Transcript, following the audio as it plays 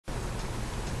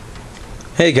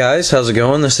Hey guys, how's it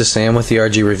going? This is Sam with the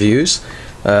RG Reviews.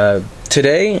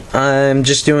 Today I'm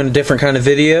just doing a different kind of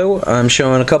video. I'm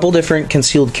showing a couple different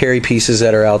concealed carry pieces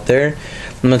that are out there.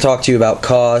 I'm going to talk to you about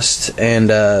cost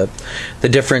and the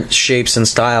different shapes and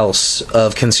styles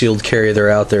of concealed carry that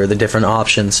are out there, the different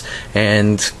options.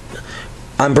 And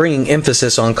I'm bringing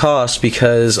emphasis on cost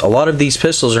because a lot of these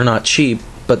pistols are not cheap,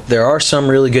 but there are some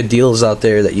really good deals out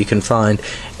there that you can find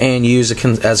and use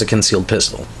as a concealed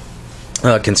pistol.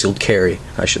 Concealed carry,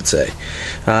 I should say.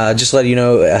 Just let you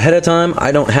know ahead of time,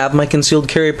 I don't have my concealed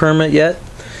carry permit yet.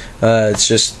 It's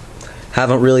just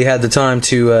haven't really had the time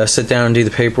to sit down and do the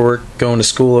paperwork, going to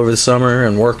school over the summer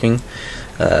and working,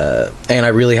 and I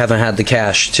really haven't had the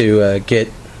cash to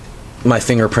get my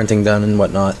fingerprinting done and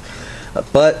whatnot.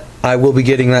 But I will be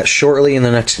getting that shortly in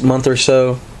the next month or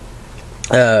so.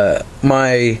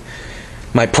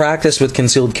 My practice with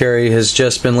concealed carry has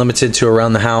just been limited to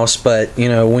around the house, but you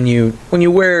know, when you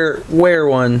wear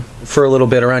one for a little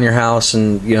bit around your house,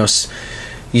 and you know,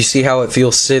 you see how it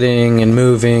feels sitting and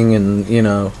moving, and you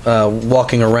know,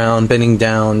 walking around, bending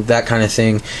down, that kind of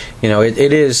thing. You know, it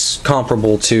is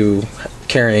comparable to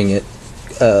carrying it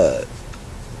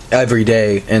every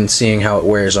day and seeing how it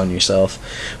wears on yourself.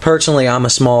 Personally, I'm a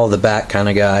small of the back kind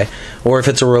of guy, or if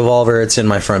it's a revolver, it's in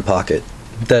my front pocket.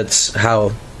 That's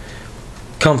how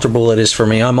comfortable it is for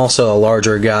me. I'm also a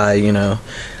larger guy, you know.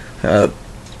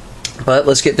 But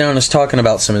let's get down to talking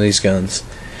about some of these guns.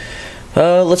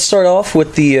 Let's start off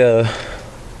with the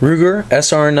Ruger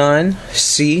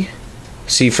SR9C.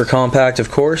 C for compact,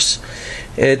 of course.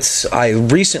 This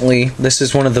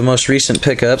is one of the most recent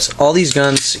pickups. All these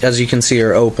guns, as you can see,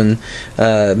 are open,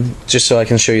 just so I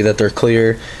can show you that they're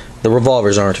clear. The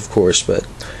revolvers aren't, of course, but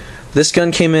this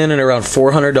gun came in at around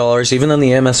 $400, even though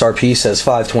the MSRP says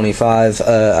 $525.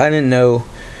 I don't know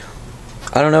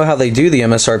how they do the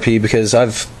MSRP, because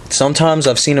sometimes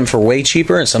I've seen them for way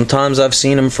cheaper, and sometimes I've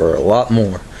seen them for a lot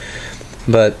more.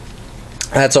 But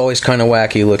that's always kind of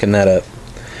wacky looking that up.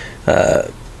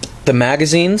 The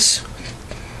magazines,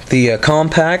 the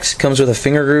compact comes with a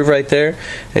finger groove right there.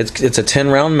 It's a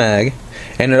 10-round mag,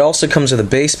 and it also comes with a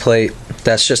base plate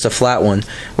that's just a flat one.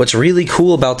 What's really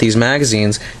cool about these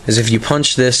magazines is if you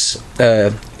punch this,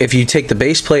 if you take the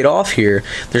base plate off here,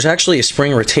 there's actually a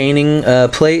spring retaining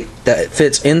plate that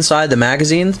fits inside the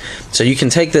magazine, so you can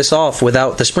take this off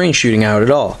without the spring shooting out at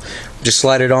all. Just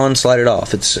slide it on, slide it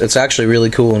off. It's actually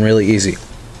really cool and really easy.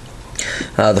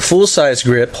 The full-size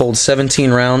grip holds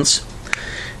 17 rounds,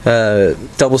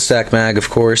 double stack mag, of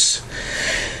course.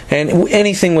 And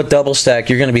anything with double stack,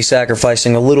 you're going to be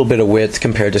sacrificing a little bit of width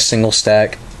compared to single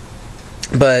stack.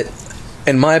 But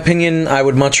in my opinion, I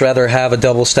would much rather have a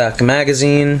double stack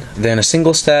magazine than a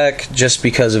single stack, just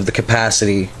because of the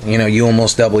capacity. You know, you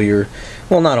almost double your,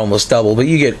 well, not almost double, but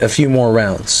you get a few more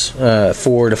rounds,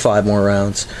 4 to 5 more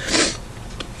rounds.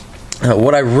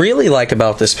 What I really like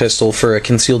about this pistol for a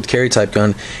concealed carry type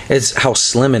gun is how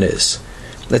slim it is.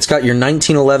 It's got your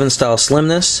 1911 style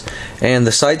slimness, and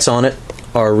the sights on it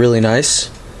are really nice.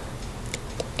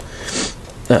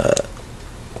 As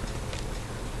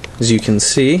you can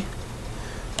see,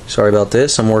 sorry about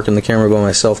this, I'm working the camera by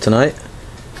myself tonight.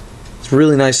 It's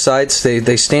really nice sights.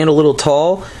 They stand a little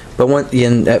tall, but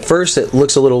at first it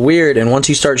looks a little weird, and once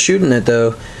you start shooting it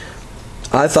though,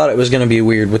 I thought it was going to be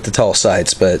weird with the tall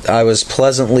sights, but I was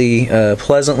pleasantly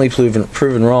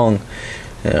proven wrong.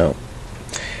 You know,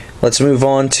 let's move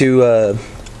on to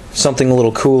something a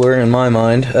little cooler in my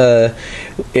mind.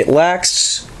 It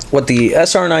lacks what the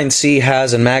SR9C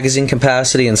has in magazine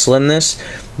capacity and slimness.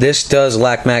 This does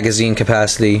lack magazine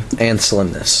capacity and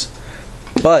slimness,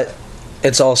 but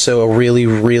it's also a really,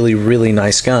 really, really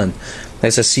nice gun.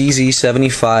 It's a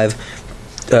CZ75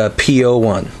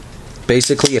 PO1,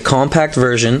 basically a compact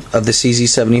version of the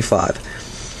CZ75.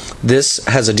 This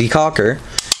has a decocker,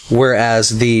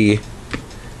 whereas the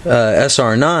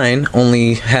SR9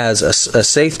 only has a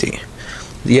safety.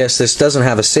 Yes, this doesn't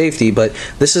have a safety, but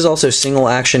this is also single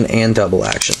action and double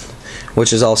action,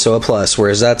 which is also a plus,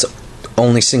 whereas that's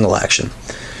only single action.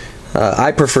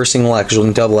 I prefer single action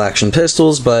and double action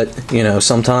pistols, but you know,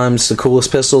 sometimes the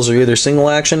coolest pistols are either single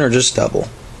action or just double.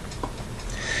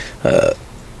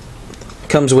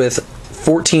 Comes with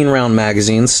 14 round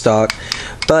magazines stock,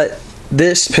 but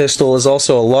this pistol is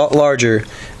also a lot larger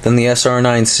than the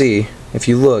SR9C. If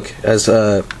you look as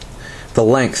the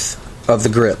length of the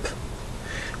grip,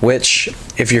 which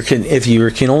if you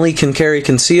can only carry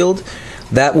concealed,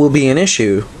 that will be an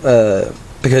issue,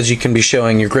 because you can be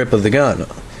showing your grip of the gun,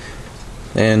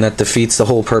 and that defeats the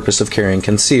whole purpose of carrying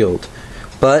concealed.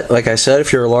 But like I said,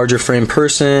 if you're a larger frame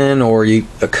person, or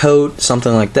a coat,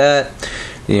 something like that,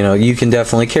 you know, you can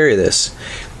definitely carry this.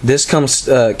 This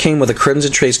came with a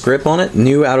Crimson Trace grip on it,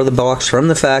 new out of the box from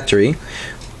the factory.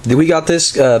 We got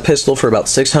this pistol for about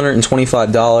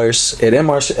 $625. It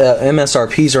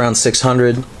MSRP's around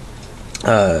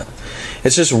 $600.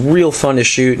 It's just real fun to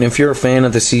shoot, and if you're a fan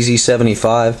of the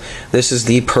CZ75, this is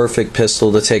the perfect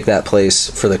pistol to take that place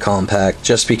for the compact,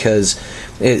 just because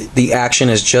the action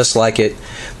is just like it,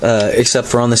 except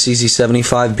for on the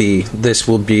CZ75B, this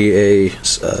will be a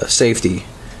safety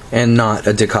and not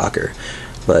a decocker.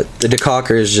 But the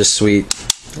decocker is just sweet.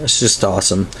 It's just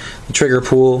awesome. The trigger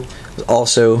pull is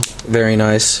also very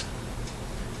nice.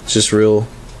 It's just real.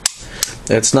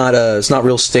 It's not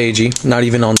real stagey, not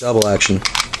even on double action.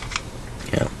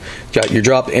 Yeah, got your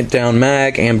drop down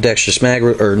mag, ambidextrous mag,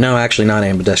 or no, actually not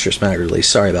ambidextrous mag release.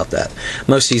 Sorry about that.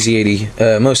 Most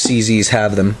CZs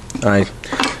have them. I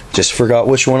just forgot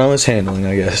which one I was handling,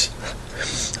 I guess.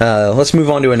 Let's move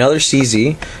on to another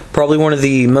CZ. Probably one of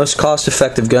the most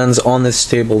cost-effective guns on this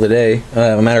table today.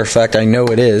 As a matter of fact, I know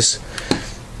it is.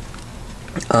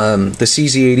 The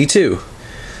CZ82.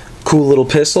 Cool little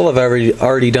pistol. I've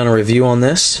already done a review on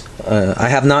this. I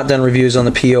have not done reviews on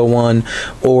the P01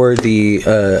 or the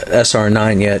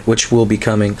SR9 yet, which will be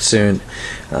coming soon.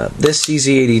 This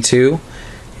CZ82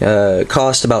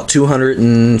 cost about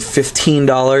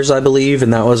 $215, I believe,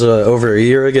 and that was over a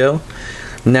year ago.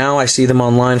 Now I see them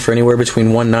online for anywhere between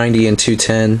 $190 and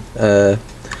 $210.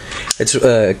 It's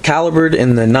calibered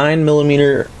in the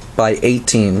 9mm by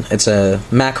 18. It's a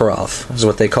Makarov, is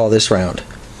what they call this round.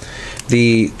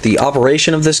 The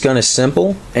operation of this gun is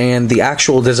simple, and the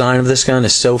actual design of this gun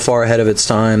is so far ahead of its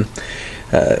time.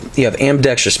 You have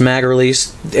ambidextrous mag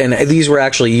release, and these were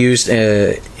actually used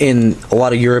in a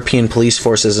lot of European police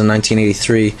forces in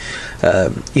 1983.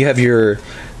 You have your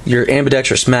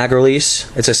ambidextrous mag release.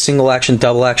 It's a single action,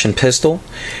 double action pistol.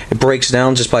 It breaks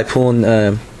down just by pulling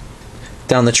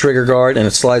down the trigger guard, and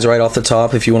it slides right off the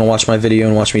top. If you want to watch my video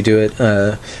and watch me do it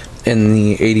in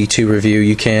the 82 review,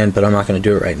 you can, but I'm not going to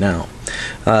do it right now.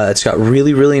 It's got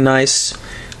really nice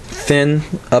thin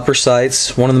upper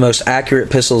sights. One of the most accurate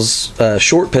pistols,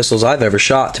 short pistols I've ever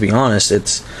shot, to be honest.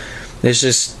 It's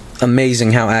just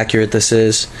amazing how accurate this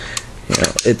is. You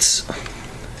know,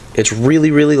 it's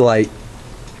really light.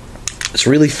 It's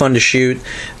really fun to shoot.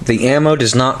 The ammo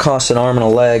does not cost an arm and a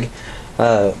leg.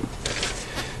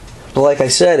 But like I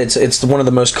said, it's one of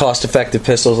the most cost-effective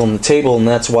pistols on the table, and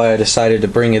that's why I decided to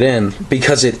bring it in,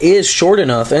 because it is short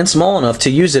enough and small enough to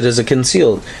use it as a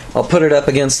concealed. I'll put it up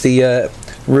against the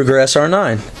Ruger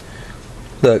SR9.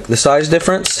 Look, the size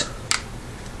difference,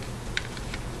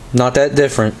 not that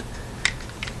different.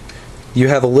 You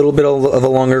have a little bit of a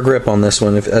longer grip on this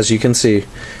one, as you can see.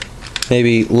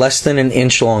 Maybe less than an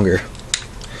inch longer.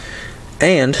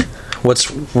 And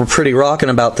what's pretty rocking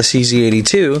about the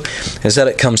CZ82 is that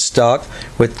it comes stock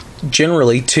with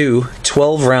generally two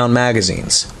 12-round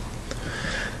magazines.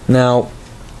 Now,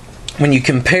 when you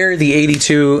compare the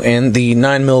 82 and the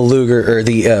 9mm Luger, or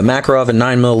the Makarov and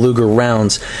 9mm Luger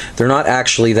rounds, they're not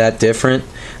actually that different.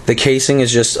 The casing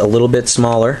is just a little bit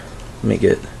smaller.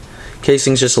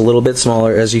 Casing's just a little bit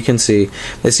smaller, as you can see.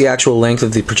 It's the actual length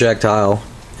of the projectile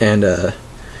and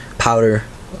powder,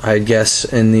 I guess,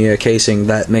 in the casing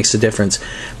that makes the difference.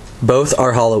 Both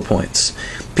are hollow points.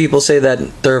 People say that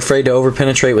they're afraid to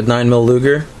over-penetrate with 9mm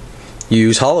Luger.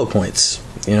 Use hollow points.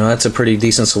 You know, that's a pretty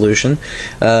decent solution.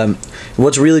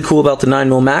 What's really cool about the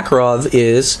 9mm Makarov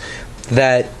is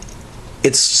that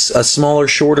it's a smaller,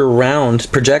 shorter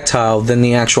round projectile than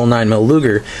the actual 9mm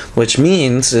Luger, which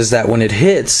means is that when it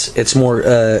hits, it's more,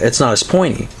 it's not as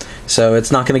pointy. So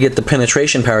it's not going to get the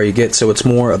penetration power you get, so it's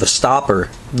more of a stopper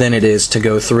than it is to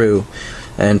go through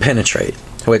and penetrate,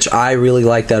 which I really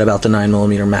like that about the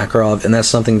 9mm Makarov, and that's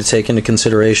something to take into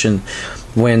consideration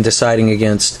when deciding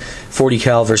against 40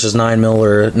 cal versus 9mm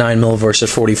or 9mm versus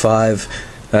 45.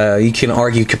 You can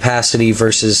argue capacity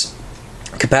versus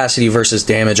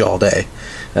damage all day,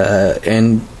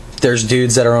 and there's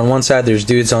dudes that are on one side, there's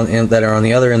dudes that are on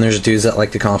the other, and there's dudes that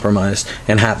like to compromise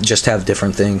and have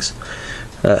different things.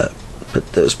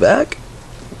 Put those back.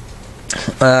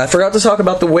 I forgot to talk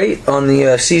about the weight on the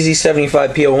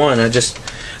CZ75 P01. I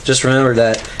just remembered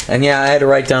that, and yeah, I had to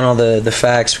write down all the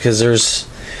facts because there's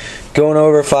going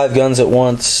over 5 guns at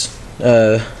once.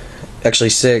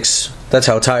 Actually 6. That's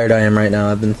how tired I am right now.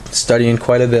 I've been studying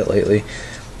quite a bit lately.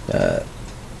 The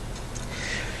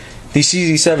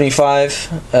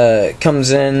CZ75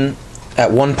 comes in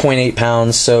at 1.8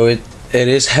 pounds, so it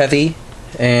is heavy,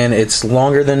 and it's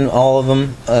longer than all of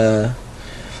them.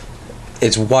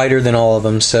 It's wider than all of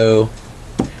them, so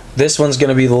this one's going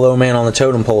to be the low man on the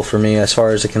totem pole for me as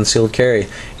far as a concealed carry,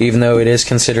 even though it is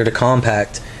considered a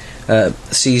compact.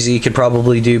 CZ could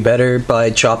probably do better by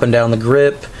chopping down the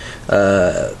grip,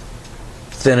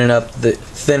 thinning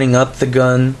up the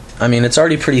gun. I mean, it's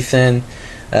already pretty thin.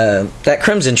 That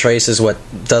Crimson Trace is what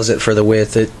does it for the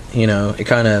width. It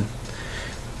kind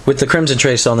of, with the Crimson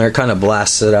Trace on there, it kind of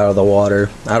blasts it out of the water,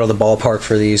 out of the ballpark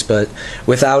for these. But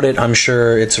without it, I'm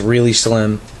sure it's really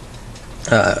slim.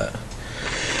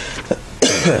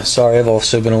 Sorry, I've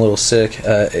also been a little sick.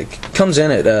 It comes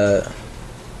in at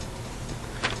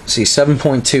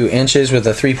 7.2 inches with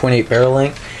a 3.8 barrel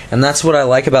length, and that's what I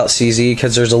like about CZ,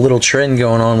 because there's a little trend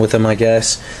going on with them, I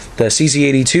guess. The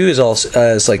CZ82 is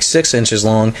also is like 6 inches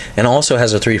long and also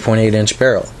has a 3.8 inch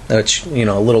barrel, which, a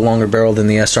little longer barrel than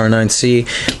the SR9C,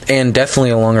 and definitely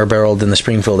a longer barrel than the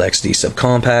Springfield XD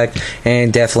subcompact,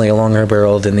 and definitely a longer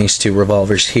barrel than these two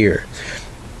revolvers here.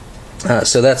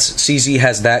 So CZ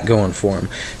has that going for them.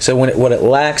 So what it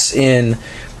lacks in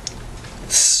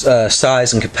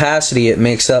size and capacity, it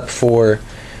makes up for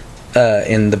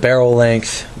in the barrel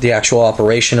length, the actual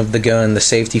operation of the gun, the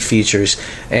safety features,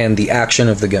 and the action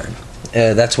of the gun.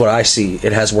 That's what I see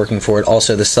it has working for it.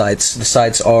 Also, the sights. The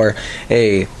sights are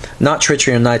not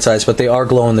tritium night sights, but they are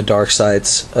glow in the dark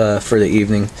sights for the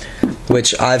evening,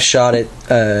 which I've shot it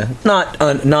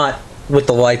not with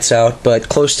the lights out, but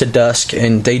close to dusk,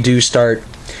 and they do start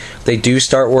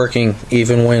working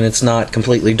even when it's not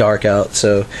completely dark out.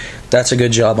 So that's a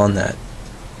good job on that.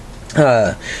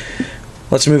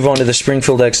 Let's move on to the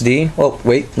Springfield XD. Oh,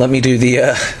 wait, let me do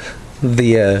the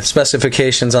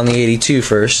specifications on the 82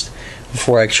 first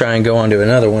before I try and go on to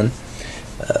another one.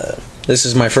 This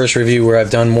is my first review where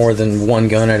I've done more than one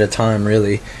gun at a time,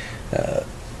 really.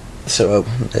 So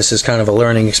this is kind of a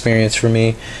learning experience for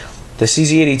me. The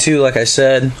CZ82, like I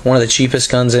said, one of the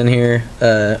cheapest guns in here,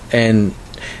 and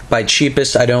by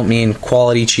cheapest I don't mean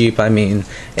quality cheap, I mean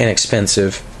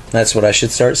inexpensive. That's what I should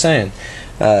start saying.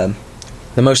 The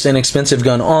most inexpensive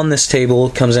gun on this table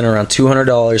comes in around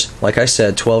 $200. Like I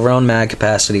said, 12 round mag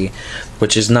capacity,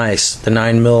 which is nice. The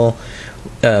 9mm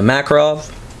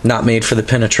Makarov, not made for the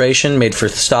penetration, made for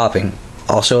the stopping.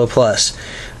 Also a plus.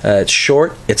 It's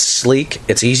short, it's sleek,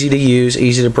 it's easy to use,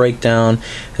 easy to break down.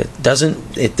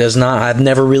 I've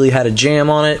never really had a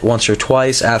jam on it, once or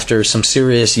twice after some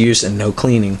serious use and no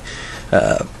cleaning.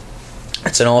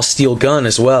 It's an all steel gun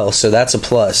as well, so that's a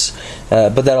plus.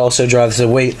 But that also drives the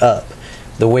weight up.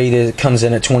 The weight comes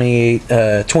in at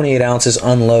 28 ounces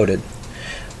unloaded.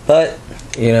 But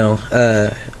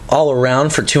all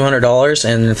around for $200,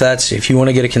 and if you want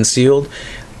to get it concealed,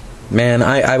 man,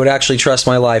 I would actually trust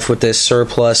my life with this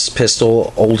surplus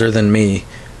pistol older than me.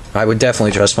 I would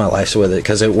definitely trust my life with it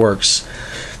because it works.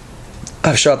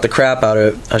 I've shot the crap out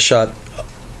of it. I shot,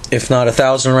 if not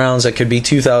 1,000 rounds, it could be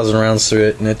 2,000 rounds through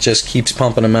it, and it just keeps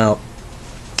pumping them out.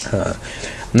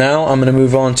 Now I'm going to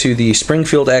move on to the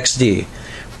Springfield XD.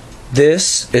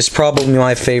 This is probably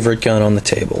my favorite gun on the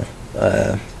table.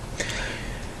 It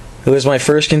was my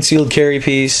first concealed carry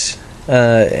piece.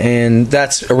 And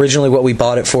that's originally what we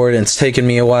bought it for, and it's taken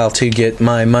me a while to get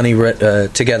my money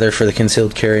together for the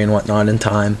concealed carry and whatnot in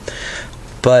time.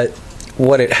 But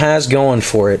what it has going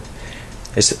for it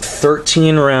is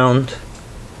 13 round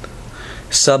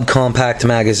subcompact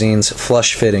magazines,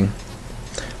 flush fitting.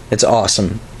 It's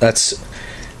awesome. That's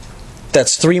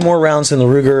 3 more rounds than the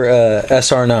Ruger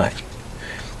SR9.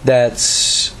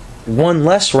 That's 1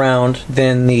 less round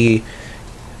than the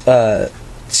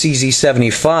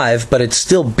CZ75, but it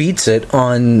still beats it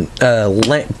on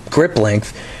grip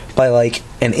length by like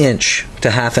an inch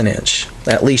to half an inch.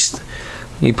 At least,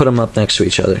 you put them up next to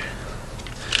each other.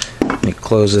 Let me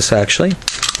close this actually.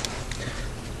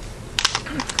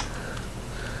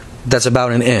 That's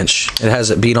about an inch. It has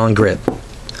it beat on grip.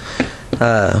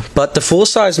 But the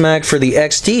full-size mag for the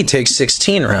XD takes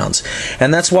 16 rounds,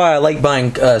 and that's why I like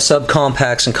buying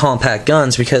subcompacts and compact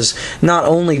guns, because not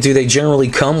only do they generally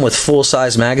come with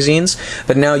full-size magazines,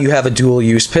 but now you have a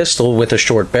dual-use pistol with a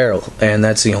short barrel, and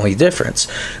that's the only difference.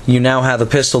 You now have a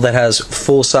pistol that has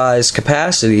full-size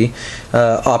capacity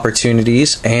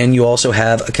opportunities, and you also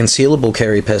have a concealable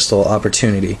carry pistol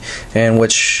opportunity, and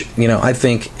which, I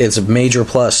think is a major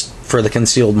plus for the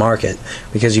concealed market,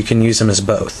 because you can use them as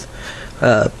both.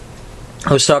 I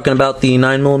was talking about the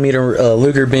 9mm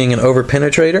Luger being an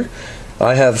over-penetrator.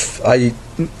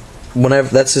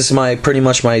 That's just pretty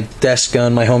much my desk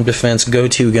gun, my home defense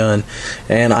go-to gun,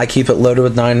 and I keep it loaded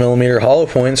with 9mm hollow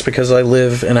points because I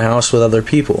live in a house with other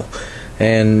people,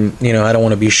 and I don't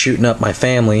want to be shooting up my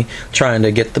family trying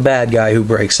to get the bad guy who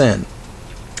breaks in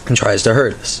and tries to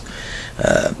hurt us.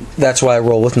 That's why I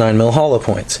roll with 9mm hollow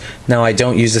points. Now, I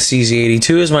don't use the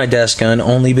CZ82 as my desk gun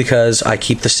only because I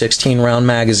keep the 16 round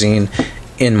magazine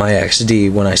in my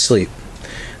XD when I sleep.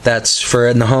 That's for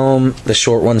in the home, the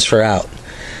short one's for out.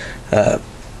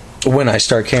 When I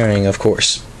start carrying, of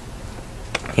course.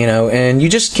 You know, and you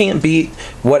just can't beat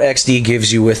what XD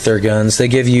gives you with their guns. They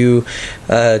give you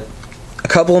a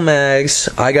couple of mags.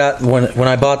 I got when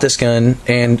I bought this gun,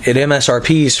 and it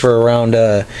MSRPs for around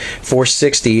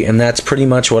 $460, and that's pretty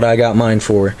much what I got mine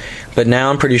for. But now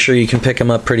I'm pretty sure you can pick them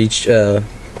up pretty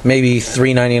maybe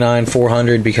 $399,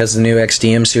 $400, because the new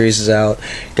XDM series is out.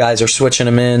 Guys are switching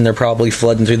them in. They're probably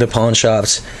flooding through the pawn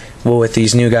shops. Well, with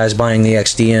these new guys buying the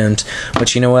XDMs.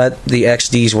 But you know what? The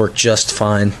XDs work just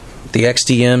fine. The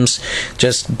XDMs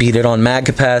just beat it on mag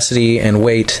capacity and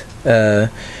weight,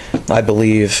 I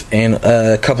believe, and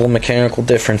a couple of mechanical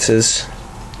differences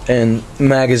and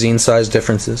magazine size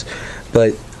differences.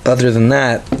 But other than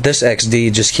that, this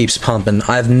XD just keeps pumping.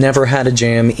 I've never had a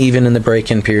jam, even in the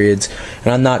break-in periods,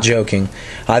 and I'm not joking.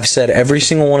 I've said every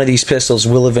single one of these pistols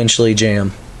will eventually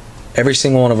jam. Every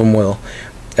single one of them will.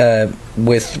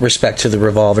 With respect to the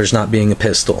revolvers not being a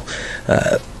pistol.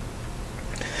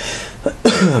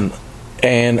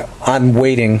 And I'm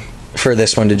waiting for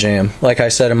this one to jam. Like I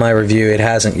said in my review, it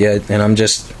hasn't yet, and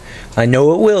I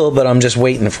know it will, but I'm just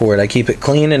waiting for it. I keep it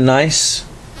clean and nice,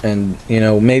 and you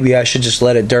know, maybe I should just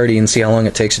let it dirty and see how long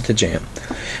it takes it to jam.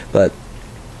 But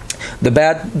the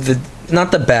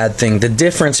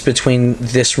difference between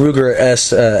this Ruger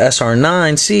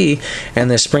SR9C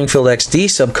and this Springfield XD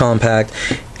subcompact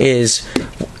is,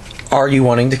 are you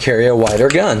wanting to carry a wider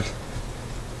gun?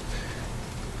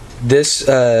 This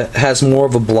has more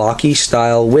of a blocky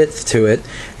style width to it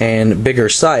and bigger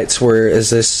sights,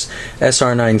 whereas this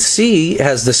SR9C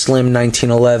has the slim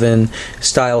 1911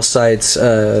 style sights,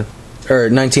 or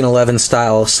 1911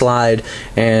 style slide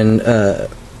and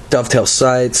dovetail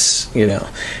sights, you know.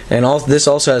 And this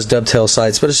also has dovetail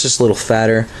sights, but it's just a little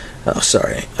fatter. Oh,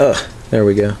 sorry. There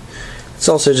we go. It's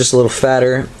also just a little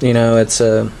fatter, you know. It's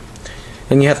and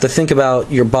you have to think about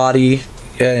your body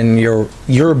and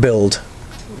your build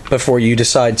before you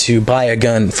decide to buy a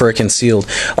gun for a concealed.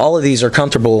 All of these are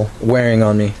comfortable wearing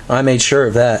on me. I made sure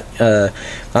of that.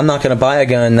 I'm not going to buy a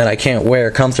gun that I can't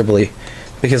wear comfortably,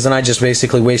 because then I just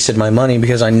basically wasted my money,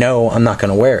 because I know I'm not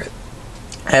going to wear it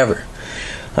ever.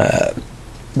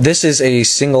 This is a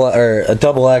single or a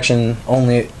double action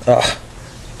only.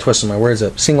 Twisting my words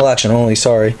up. Single action only.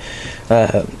 Sorry.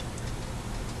 You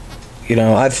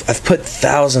know, I've put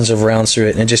thousands of rounds through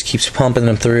it, and it just keeps pumping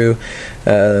them through.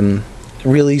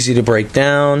 Real easy to break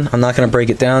down. I'm not going to break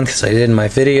it down because I did in my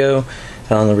video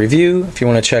on the review. If you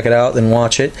want to check it out, then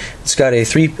watch it. It's got a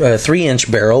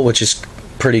 3-inch barrel, which is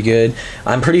pretty good.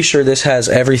 I'm pretty sure this has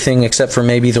everything except for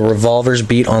maybe the revolvers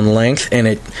beat on length, and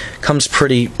it comes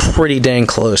pretty dang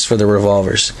close for the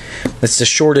revolvers. It's the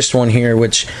shortest one here,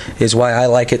 which is why I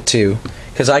like it too,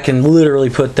 because I can literally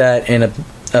put that in a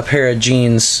pair of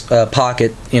jeans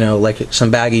pocket, you know, like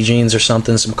some baggy jeans or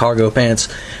something, some cargo pants,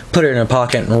 put it in a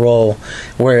pocket and roll,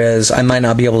 whereas I might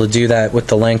not be able to do that with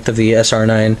the length of the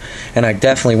SR9, and I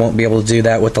definitely won't be able to do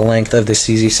that with the length of the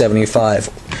CZ75,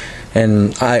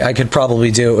 and I could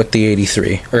probably do it with the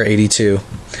 83 or 82.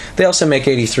 They also make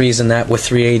 83s in that with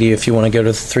 380 if you want to go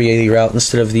to the 380 route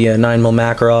instead of the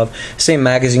 9mm Makarov. Same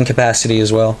magazine capacity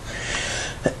as well.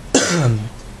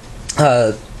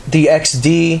 The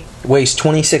XD weighs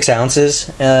 26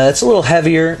 ounces. It's a little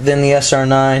heavier than the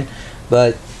SR9,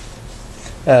 but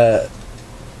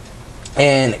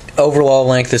and overall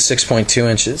length is 6.2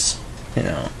 inches. You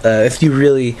know, if you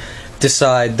really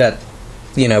decide that,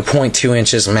 you know, 0.2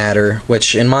 inches matter,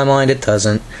 which in my mind it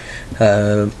doesn't.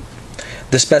 The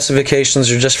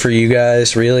specifications are just for you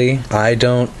guys, really. I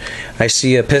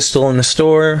see a pistol in the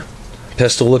store.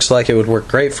 Pistol looks like it would work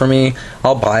great for me.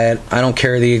 I'll buy it. I don't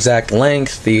care the exact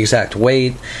length, the exact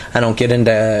weight. I don't get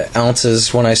into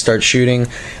ounces when I start shooting.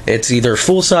 It's either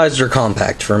full-sized or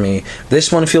compact for me.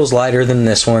 This one feels lighter than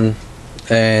this one,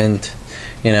 and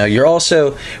you know, you're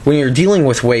also, when you're dealing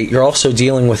with weight, you're also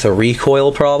dealing with a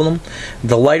recoil problem.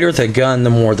 The lighter the gun, the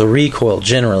more the recoil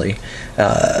generally.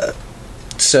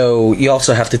 So you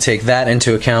also have to take that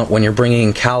into account when you're bringing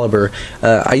in caliber.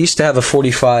 I used to have a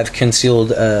 45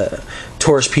 concealed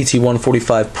Taurus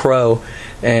PT-145 Pro,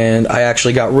 and I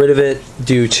actually got rid of it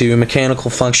due to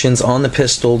mechanical functions on the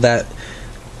pistol that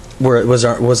where it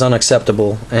was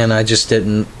unacceptable, and I just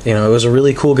didn't. You know, it was a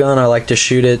really cool gun. I like to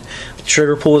shoot it. The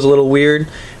trigger pull was a little weird.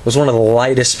 It was one of the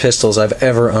lightest pistols I've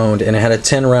ever owned, and it had a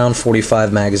 10-round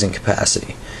 45 magazine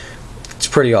capacity. It's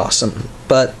pretty awesome,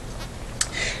 but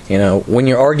you know, when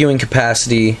you're arguing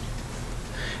capacity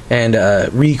and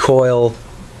recoil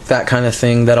that kind of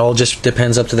thing. That all just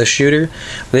depends up to the shooter.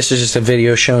 This is just a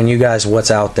video showing you guys what's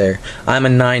out there. I'm a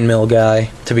 9mm guy,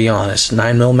 to be honest.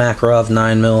 9mm Makarov,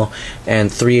 9mm,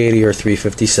 and 380 or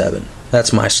 357.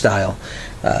 That's my style.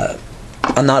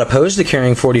 I'm not opposed to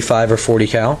carrying 45 or 40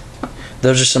 cal.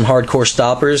 Those are some hardcore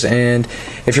stoppers, and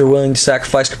if you're willing to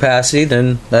sacrifice capacity,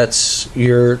 then that's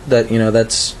your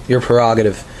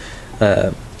prerogative.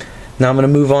 Now I'm going to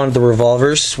move on to the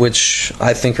revolvers, which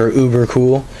I think are uber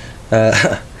cool.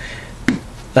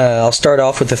 I'll start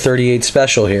off with the 38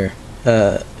 Special here.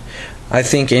 I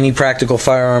think any practical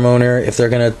firearm owner, if they're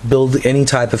going to build any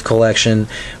type of collection,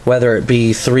 whether it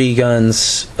be 3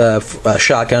 guns, a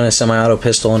shotgun, a semi-auto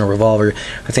pistol, and a revolver,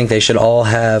 I think they should all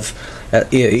have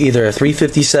either a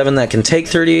 357 that can take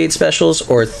 38 specials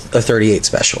or a 38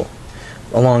 Special,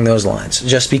 along those lines.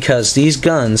 Just because these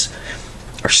guns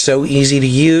are so easy to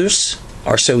use,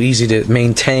 are so easy to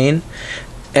maintain,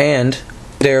 and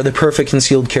they're the perfect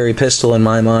concealed carry pistol in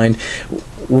my mind,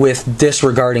 with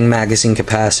disregarding magazine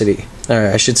capacity.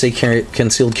 I should say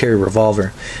concealed carry revolver.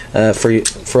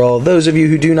 For all those of you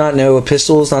who do not know, a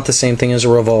pistol is not the same thing as a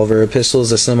revolver. A pistol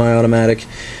is a semi-automatic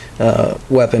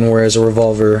weapon, whereas a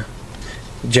revolver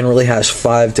generally has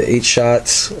 5 to 8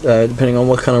 shots, depending on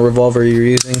what kind of revolver you're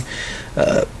using,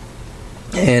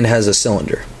 and has a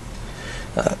cylinder.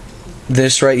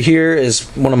 This right here is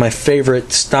one of my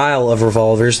favorite style of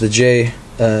revolvers, the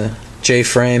J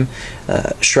frame,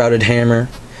 shrouded hammer.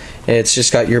 It's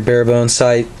just got your bare bone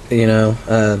sight, you know.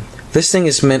 This thing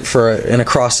is meant for an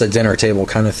across the dinner table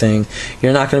kind of thing.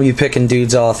 You're not going to be picking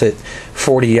dudes off at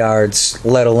 40 yards,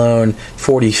 let alone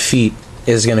 40 feet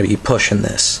is going to be pushing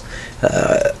this.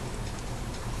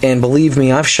 And believe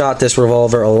me, I've shot this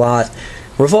revolver a lot.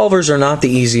 Revolvers are not the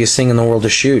easiest thing in the world to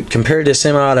shoot. Compared to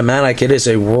semi-automatic, it is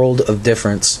a world of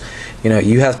difference. You know,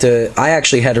 I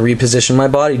actually had to reposition my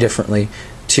body differently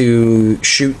to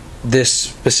shoot this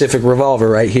specific revolver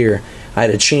right here. I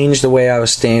had to change the way I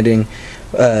was standing.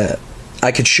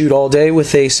 I could shoot all day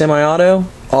with a semi-auto,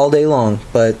 all day long,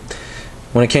 but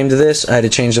when it came to this, I had to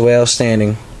change the way I was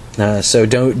standing. So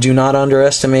do not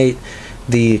underestimate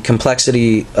the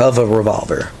complexity of a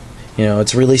revolver. You know,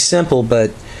 it's really simple, but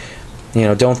you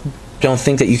know, don't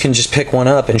think that you can just pick one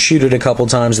up and shoot it a couple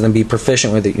times and then be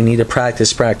proficient with it. You need to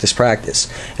practice.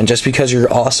 And just because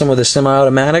you're awesome with a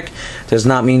semi-automatic does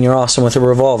not mean you're awesome with a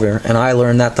revolver. And I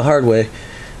learned that the hard way.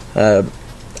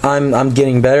 I'm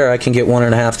getting better. I can get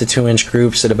 1.5 to 2 inch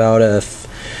groups at about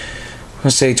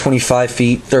let's say 25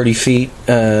 feet, 30 feet.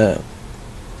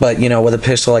 But you know, with a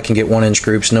pistol, I can get 1 inch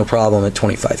groups no problem at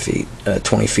 25 feet,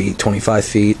 20 feet, 25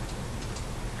 feet.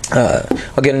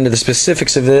 I'll get into the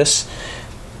specifics of this.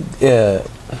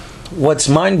 What's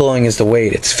mind-blowing is the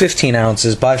weight. It's 15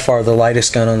 ounces, by far the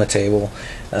lightest gun on the table.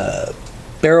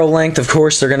 Barrel length, of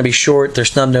course, they're going to be short. They're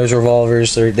snub-nose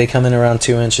revolvers. They come in around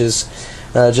 2 inches,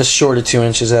 just short of 2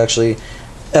 inches, actually.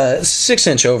 6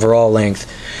 inch overall length,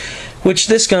 which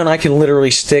this gun I can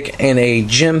literally stick in a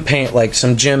gym pant, like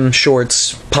some gym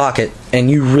shorts pocket, and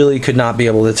you really could not be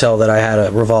able to tell that I had a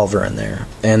revolver in there.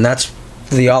 And that's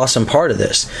the awesome part of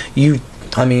this.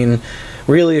 I mean,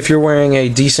 really, if you're wearing a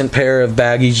decent pair of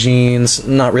baggy jeans,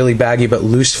 not really baggy but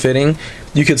loose fitting,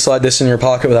 you could slide this in your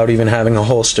pocket without even having a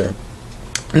holster.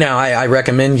 Now, I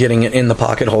recommend getting it in the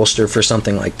pocket holster for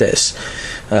something like this.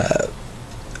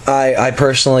 I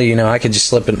personally, you know, I could just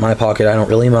slip it in my pocket. I don't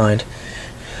really mind.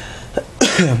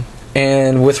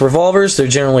 And with revolvers, they're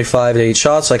generally 5 to 8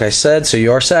 shots, like I said, so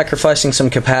you are sacrificing some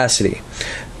capacity.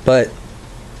 But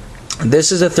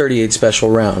this is a 38 Special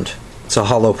round. It's a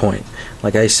hollow point.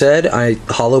 Like I said,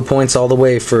 hollow points all the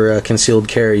way for concealed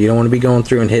carry. You don't want to be going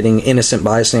through and hitting innocent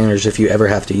bystanders if you ever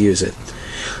have to use it.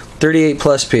 38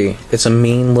 plus P. It's a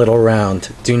mean little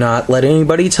round. Do not let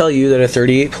anybody tell you that a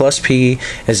 38 plus P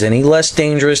is any less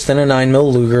dangerous than a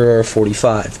 9mm Luger or a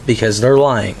 45, because they're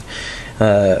lying.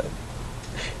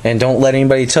 And don't let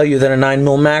anybody tell you that a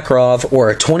 9mm Makarov,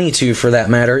 or a 22 for that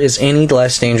matter, is any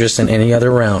less dangerous than any other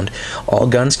round. All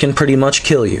guns can pretty much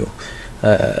kill you.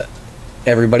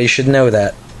 Everybody should know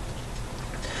that.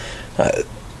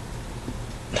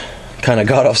 Kind of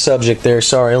got off subject there,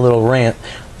 sorry, a little rant.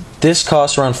 This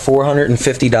costs around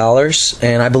 $450,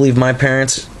 and I believe my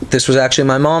parents, this was actually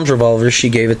my mom's revolver, she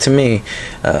gave it to me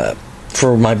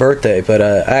for my birthday, but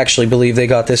I actually believe they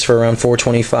got this for around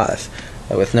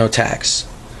 $425 with no tax.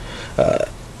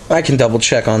 I can double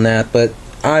check on that, but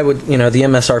I would, you know, the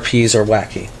MSRPs are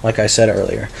wacky, like I said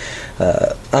earlier.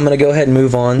 I'm going to go ahead and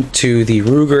move on to the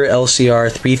Ruger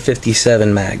LCR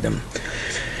 357 Magnum.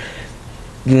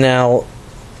 Now,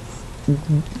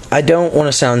 I don't want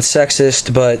to sound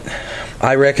sexist, but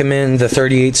I recommend the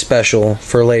 38 Special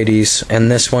for ladies,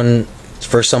 and this one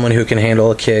for someone who can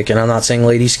handle a kick. And I'm not saying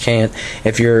ladies can't.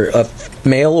 If you're a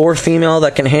male or female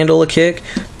that can handle a kick,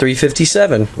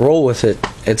 357, roll with it.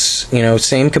 It's, you know,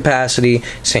 same capacity,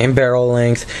 same barrel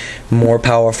length, more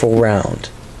powerful round.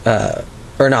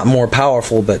 Or not more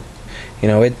powerful, but, you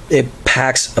know, it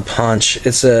packs a punch.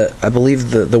 It's I believe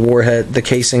the warhead, the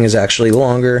casing is actually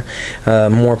longer,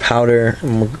 more powder,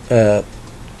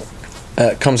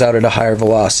 comes out at a higher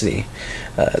velocity.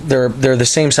 They're the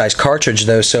same size cartridge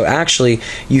though, so actually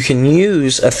you can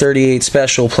use a 38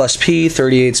 special plus P,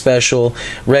 38 special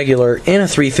regular in a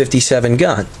 357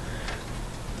 gun.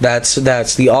 That's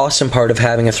the awesome part of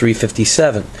having a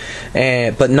 357,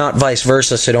 but not vice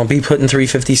versa. So don't be putting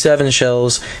 357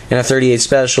 shells in a 38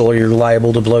 special, or you're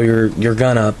liable to blow your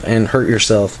gun up and hurt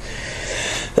yourself.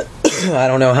 I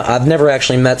don't know. I've never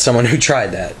actually met someone who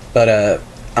tried that, but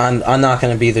I'm not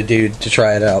going to be the dude to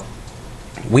try it out.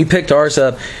 We picked ours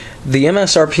up. The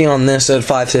MSRP on this at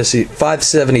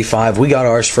 $575. We got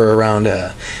ours for around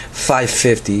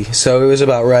 $550, so it was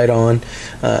about right on.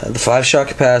 The 5-shot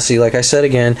capacity, like I said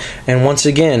again, and once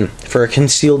again for a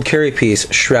concealed carry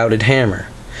piece, shrouded hammer.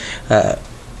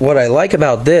 What I like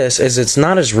about this is it's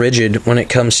not as rigid when it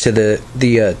comes to the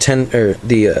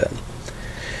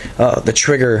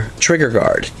trigger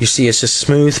guard. You see, it's a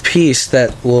smooth piece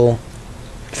that will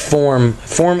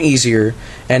form easier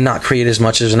and not create as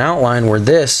much as an outline, where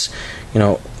this, you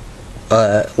know,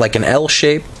 like an L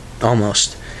shape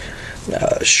almost.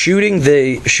 Shooting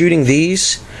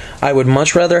these, I would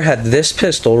much rather have this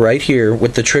pistol right here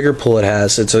with the trigger pull it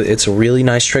has. It's a really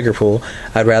nice trigger pull.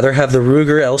 I'd rather have the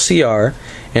Ruger LCR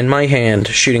in my hand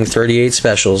shooting 38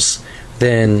 specials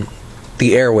than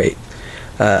the airweight.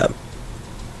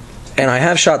 And I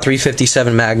have shot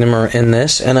 357 Magnum in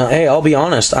this, and hey, I'll be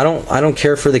honest, I don't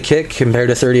care for the kick compared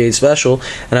to 38 special,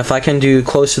 and if I can do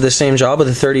close to the same job with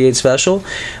a 38 special,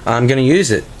 I'm going to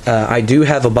use it. I do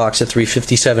have a box of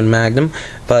 357 Magnum,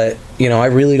 but you know, I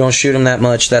really don't shoot them that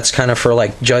much. That's kind of for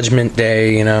like Judgment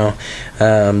Day, you know,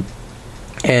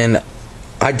 and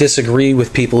I disagree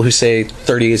with people who say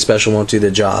 38 special won't do the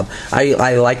job.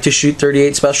 I like to shoot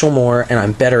 38 special more, and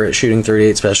I'm better at shooting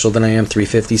 38 special than I am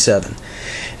 357.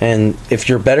 And if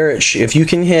you're better at if you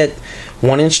can hit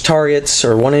 1-inch targets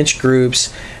or 1-inch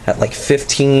groups at like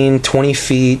 15, 20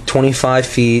 feet, 25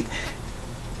 feet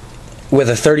with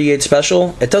a 38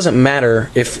 special, it doesn't matter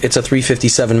if it's a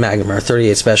 357 Magnum or a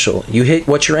 38 special. You hit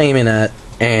what you're aiming at,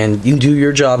 and you do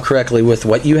your job correctly with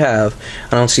what you have,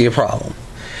 I don't see a problem.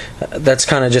 That's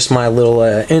kind of just my little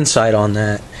insight on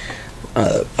that.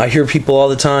 I hear people all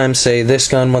the time say this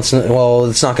gun, well,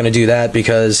 it's not going to do that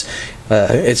because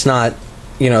it's not,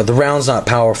 you know, the round's not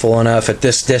powerful enough at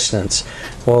this distance.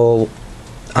 Well,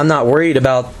 I'm not worried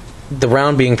about the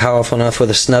round being powerful enough with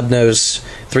a snub nose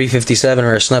 357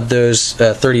 or a snub nose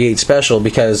 38 special,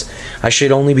 because I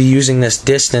should only be using this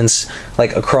distance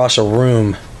like across a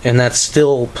room, and that's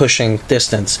still pushing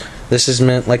distance. This is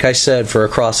meant, like I said, for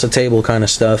across the table kind of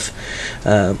stuff.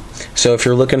 So if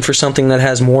you're looking for something that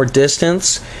has more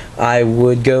distance, I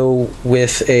would go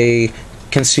with a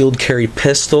concealed carry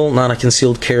pistol, not a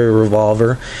concealed carry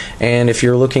revolver. And if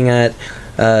you're looking at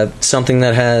something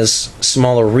that has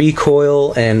smaller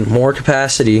recoil and more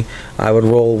capacity, I would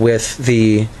roll with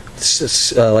the,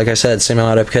 like I said,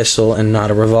 semi-automatic pistol and not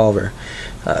a revolver.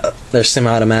 There's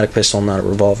semi-automatic pistol, not a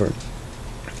revolver.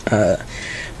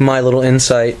 My little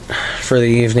insight for the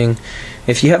evening.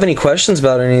 If you have any questions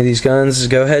about any of these guns,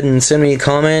 go ahead and send me a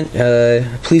comment.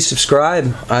 Please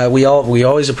subscribe. We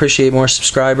always appreciate more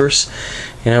subscribers.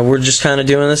 You know, we're just kind of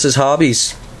doing this as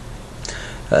hobbies.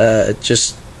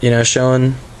 Just, you know,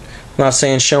 showing, not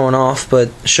saying showing off, but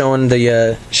showing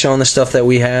the stuff that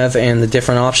we have and the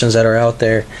different options that are out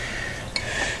there.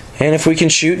 And if we can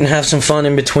shoot and have some fun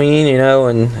in between, you know,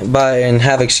 and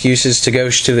have excuses to go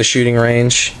to the shooting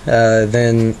range,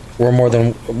 then we're more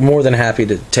than happy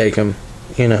to take them,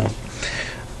 you know.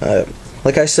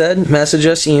 Like I said, message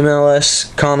us, email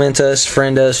us, comment us,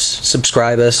 friend us,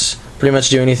 subscribe us. Pretty much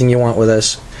do anything you want with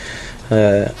us.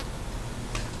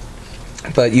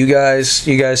 But you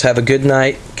guys have a good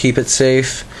night. Keep it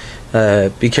safe.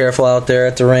 Be careful out there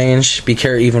at the range. Be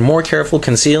even more careful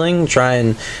concealing.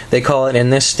 They call it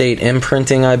in this state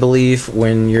imprinting, I believe,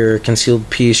 when your concealed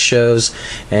piece shows,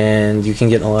 and you can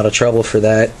get in a lot of trouble for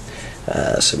that.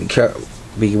 So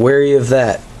be wary of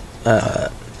that.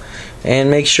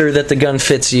 And make sure that the gun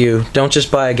fits you. Don't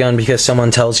just buy a gun because someone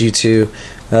tells you to.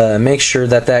 Make sure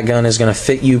that gun is going to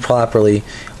fit you properly,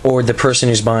 or the person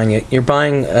who's buying it. You're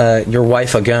buying your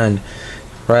wife a gun,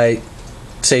 right?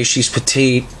 Say she's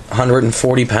petite,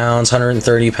 140 pounds,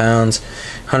 130 pounds,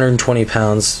 120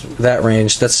 pounds, that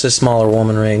range. That's the smaller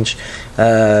woman range.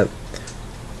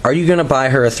 Are you going to buy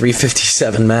her a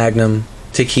 357 Magnum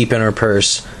to keep in her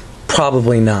purse?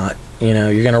 Probably not. You know,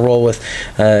 you're going to roll with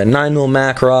a 9mm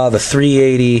Makarov, a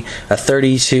 380, a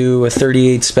 32, a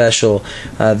 38 Special,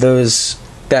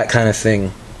 that kind of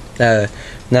thing.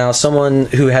 Now, someone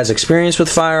who has experience with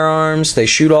firearms, they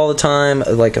shoot all the time,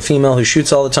 like a female who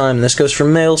shoots all the time, and this goes for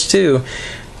males too,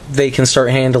 they can start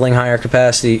handling higher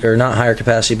capacity, or not higher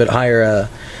capacity, but higher,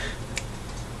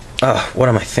 what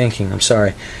am I thinking? I'm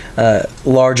sorry.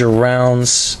 Larger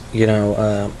rounds, you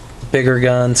know, bigger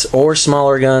guns, or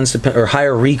smaller guns, or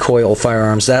higher recoil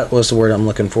firearms. That was the word I'm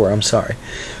looking for, I'm sorry.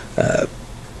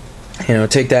 You know,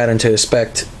 take that into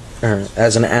aspect,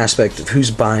 as an aspect of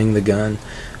who's buying the gun,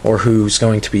 or who's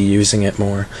going to be using it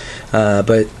more.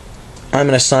 But I'm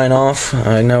going to sign off.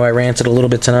 I know I ranted a little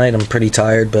bit tonight. I'm pretty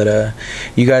tired, but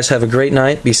you guys have a great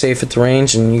night. Be safe at the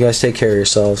range, and you guys take care of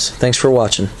yourselves. Thanks for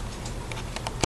watching.